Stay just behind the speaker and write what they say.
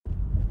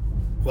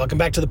Welcome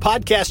back to the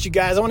podcast, you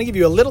guys. I want to give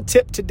you a little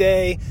tip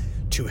today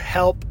to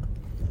help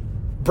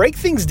break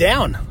things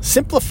down,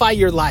 simplify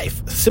your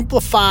life,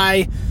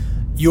 simplify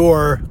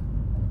your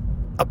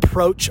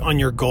approach on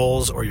your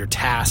goals or your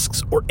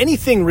tasks or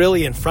anything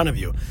really in front of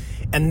you.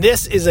 And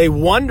this is a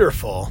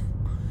wonderful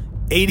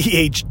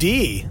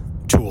ADHD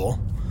tool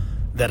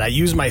that I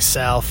use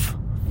myself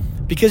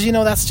because,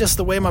 that's just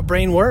the way my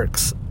brain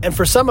works. And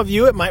for some of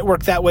you, it might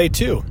work that way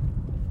too.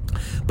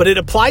 But it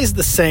applies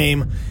the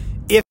same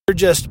if you're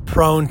just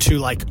prone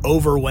to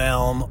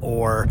overwhelm,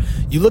 or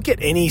you look at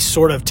any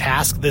sort of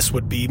task. This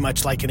would be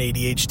much like an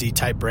ADHD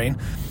type brain,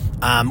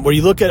 where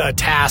you look at a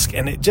task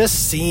and it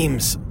just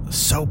seems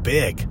so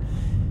big.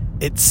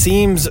 It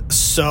seems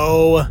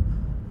so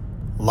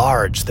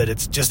large that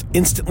it's just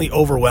instantly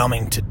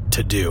overwhelming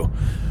to do.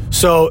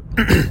 So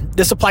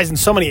this applies in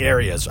so many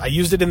areas. I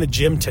used it in the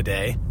gym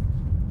today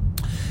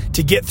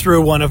to get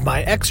through one of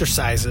my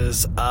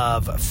exercises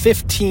of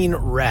 15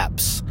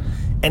 reps.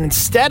 And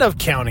instead of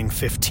counting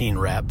 15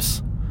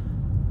 reps,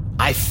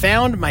 I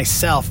found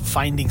myself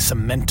finding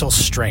some mental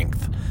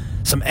strength,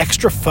 some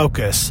extra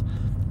focus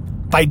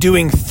by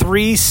doing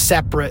 3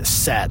 separate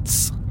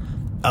sets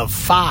of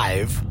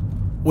 5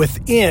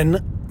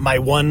 within my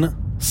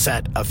one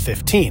set of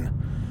 15.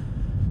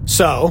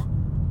 So,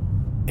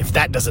 if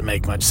that doesn't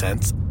make much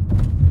sense,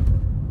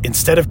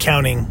 instead of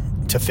counting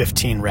to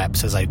 15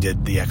 reps as I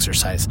did the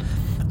exercise,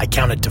 I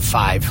counted to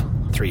 5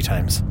 3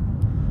 times.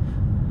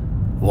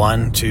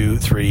 1, 2,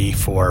 3,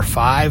 4,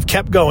 5.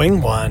 Kept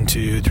going. 1,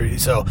 2, 3.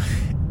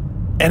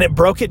 And it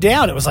broke it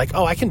down. It was like,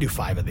 oh, I can do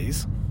 5 of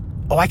these.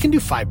 Oh, I can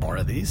do 5 more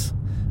of these.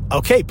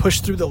 Okay,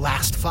 push through the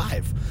last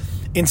 5.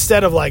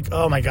 Instead of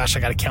oh my gosh, I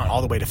got to count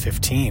all the way to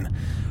 15.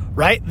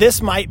 Right?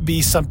 This might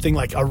be something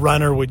like a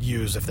runner would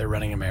use if they're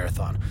running a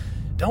marathon.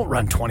 Don't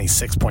run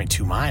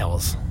 26.2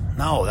 miles.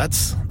 No,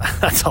 that's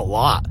a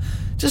lot.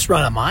 Just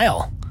run a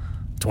mile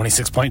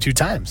 26.2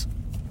 times.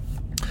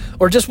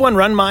 Or just run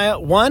 1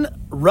 mile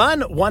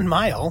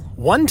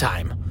one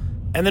time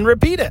and then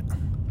repeat it.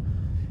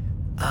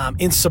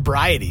 In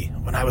sobriety,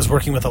 when I was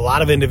working with a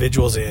lot of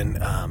individuals in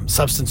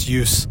substance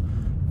use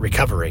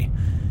recovery,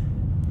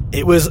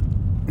 it was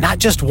not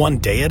just one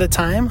day at a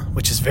time,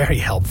 which is very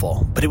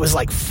helpful, but it was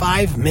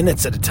 5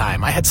 minutes at a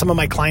time. I had some of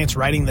my clients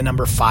writing the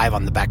number 5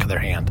 on the back of their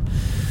hand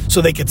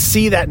so they could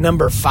see that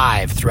number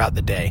 5 throughout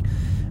the day,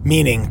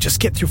 meaning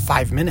just get through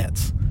 5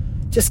 minutes.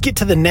 Just get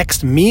to the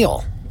next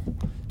meal.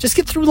 Just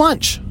get through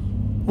lunch.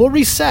 We'll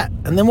reset,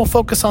 and then we'll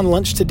focus on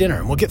lunch to dinner,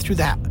 and we'll get through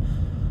that.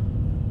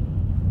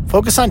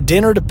 Focus on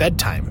dinner to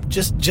bedtime.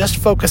 Just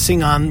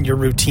focusing on your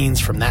routines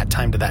from that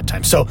time to that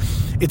time. So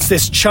it's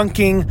this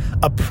chunking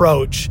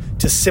approach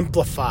to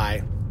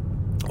simplify,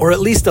 or at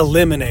least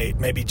eliminate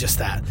maybe just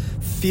that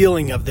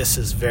feeling of this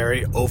is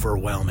very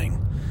overwhelming.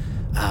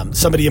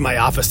 Somebody in my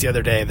office the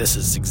other day, this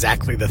is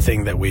exactly the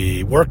thing that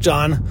we worked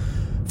on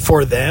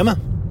for them,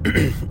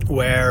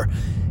 where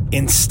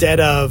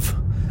instead of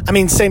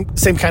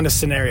same kind of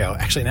scenario.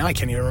 Actually, now I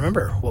can't even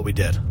remember what we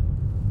did.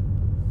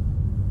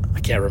 I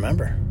can't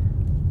remember.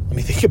 Let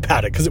me think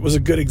about it because it was a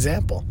good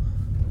example.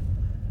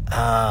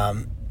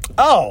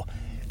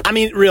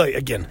 Really,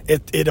 again,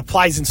 it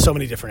applies in so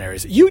many different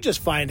areas. You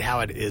just find how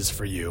it is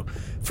for you.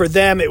 For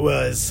them, it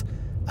was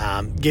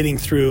getting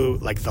through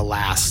the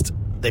last,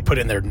 they put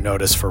in their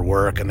notice for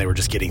work and they were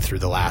just getting through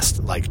the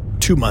last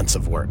 2 months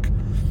of work.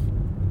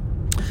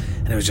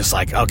 And it was just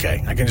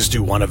okay, I can just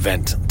do one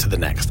event to the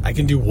next. I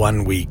can do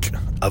 1 week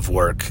of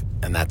work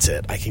and that's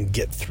it. I can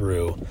get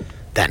through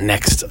that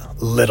next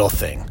little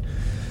thing.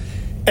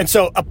 And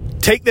so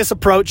take this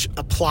approach,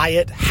 apply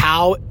it,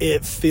 how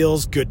it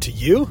feels good to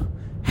you,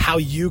 how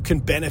you can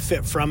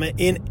benefit from it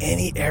in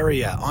any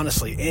area,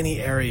 honestly, any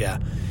area,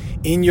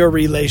 in your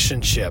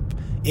relationship,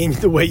 in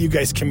the way you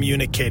guys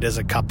communicate as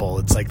a couple.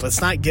 It's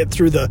let's not get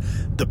through the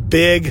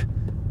big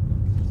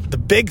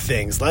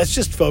things. Let's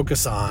just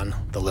focus on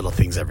the little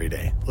things every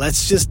day.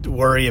 Let's just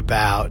worry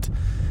about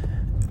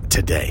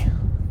today,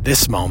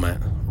 this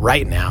moment,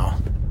 right now,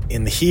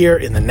 in the here,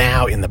 in the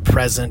now, in the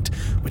present,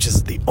 which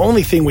is the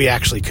only thing we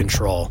actually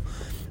control.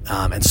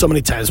 And so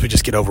many times we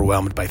just get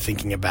overwhelmed by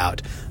thinking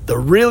about the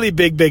really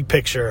big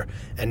picture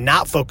and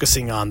not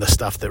focusing on the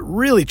stuff that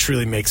really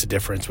truly makes a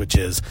difference, which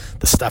is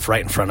the stuff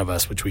right in front of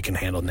us, which we can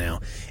handle now.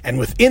 And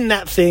within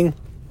that thing,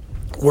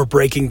 we're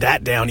breaking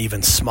that down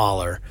even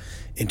smaller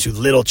into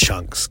little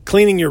chunks.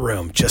 Cleaning your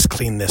room, just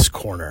clean this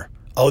corner.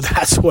 Oh,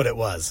 that's what it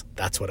was.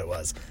 That's what it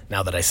was.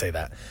 Now that I say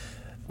that.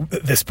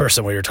 This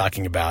person we were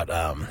talking about,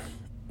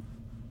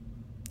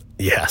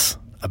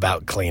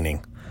 about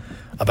cleaning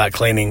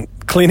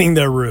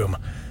their room.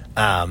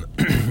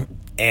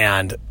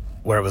 And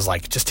where it was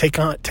just take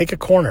a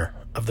corner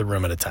of the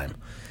room at a time.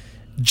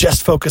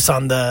 Just focus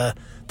on the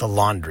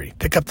laundry.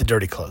 Pick up the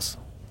dirty clothes.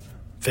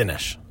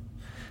 Finish.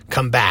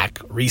 Come back,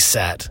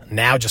 reset.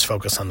 Now just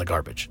focus on the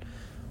garbage.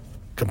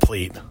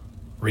 Complete,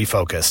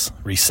 refocus,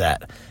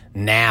 reset.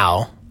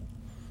 Now,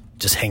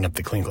 just hang up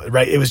the clean clothes,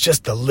 right? It was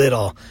just the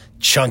little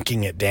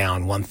chunking it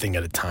down, one thing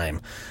at a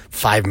time,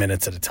 5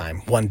 minutes at a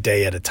time, one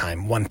day at a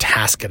time, one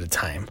task at a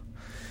time.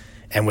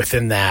 And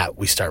within that,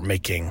 we start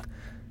making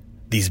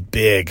these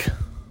big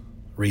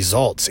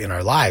results in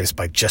our lives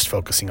by just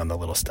focusing on the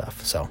little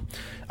stuff. So,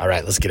 all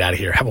right, let's get out of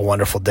here. Have a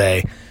wonderful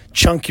day.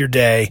 Chunk your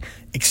day.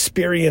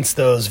 Experience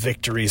those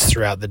victories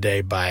throughout the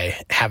day by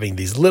having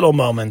these little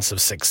moments of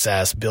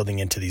success, building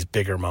into these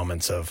bigger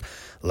moments of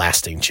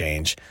lasting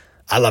change.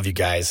 I love you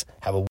guys.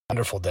 Have a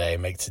wonderful day.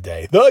 Make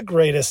today the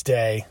greatest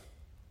day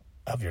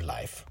of your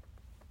life.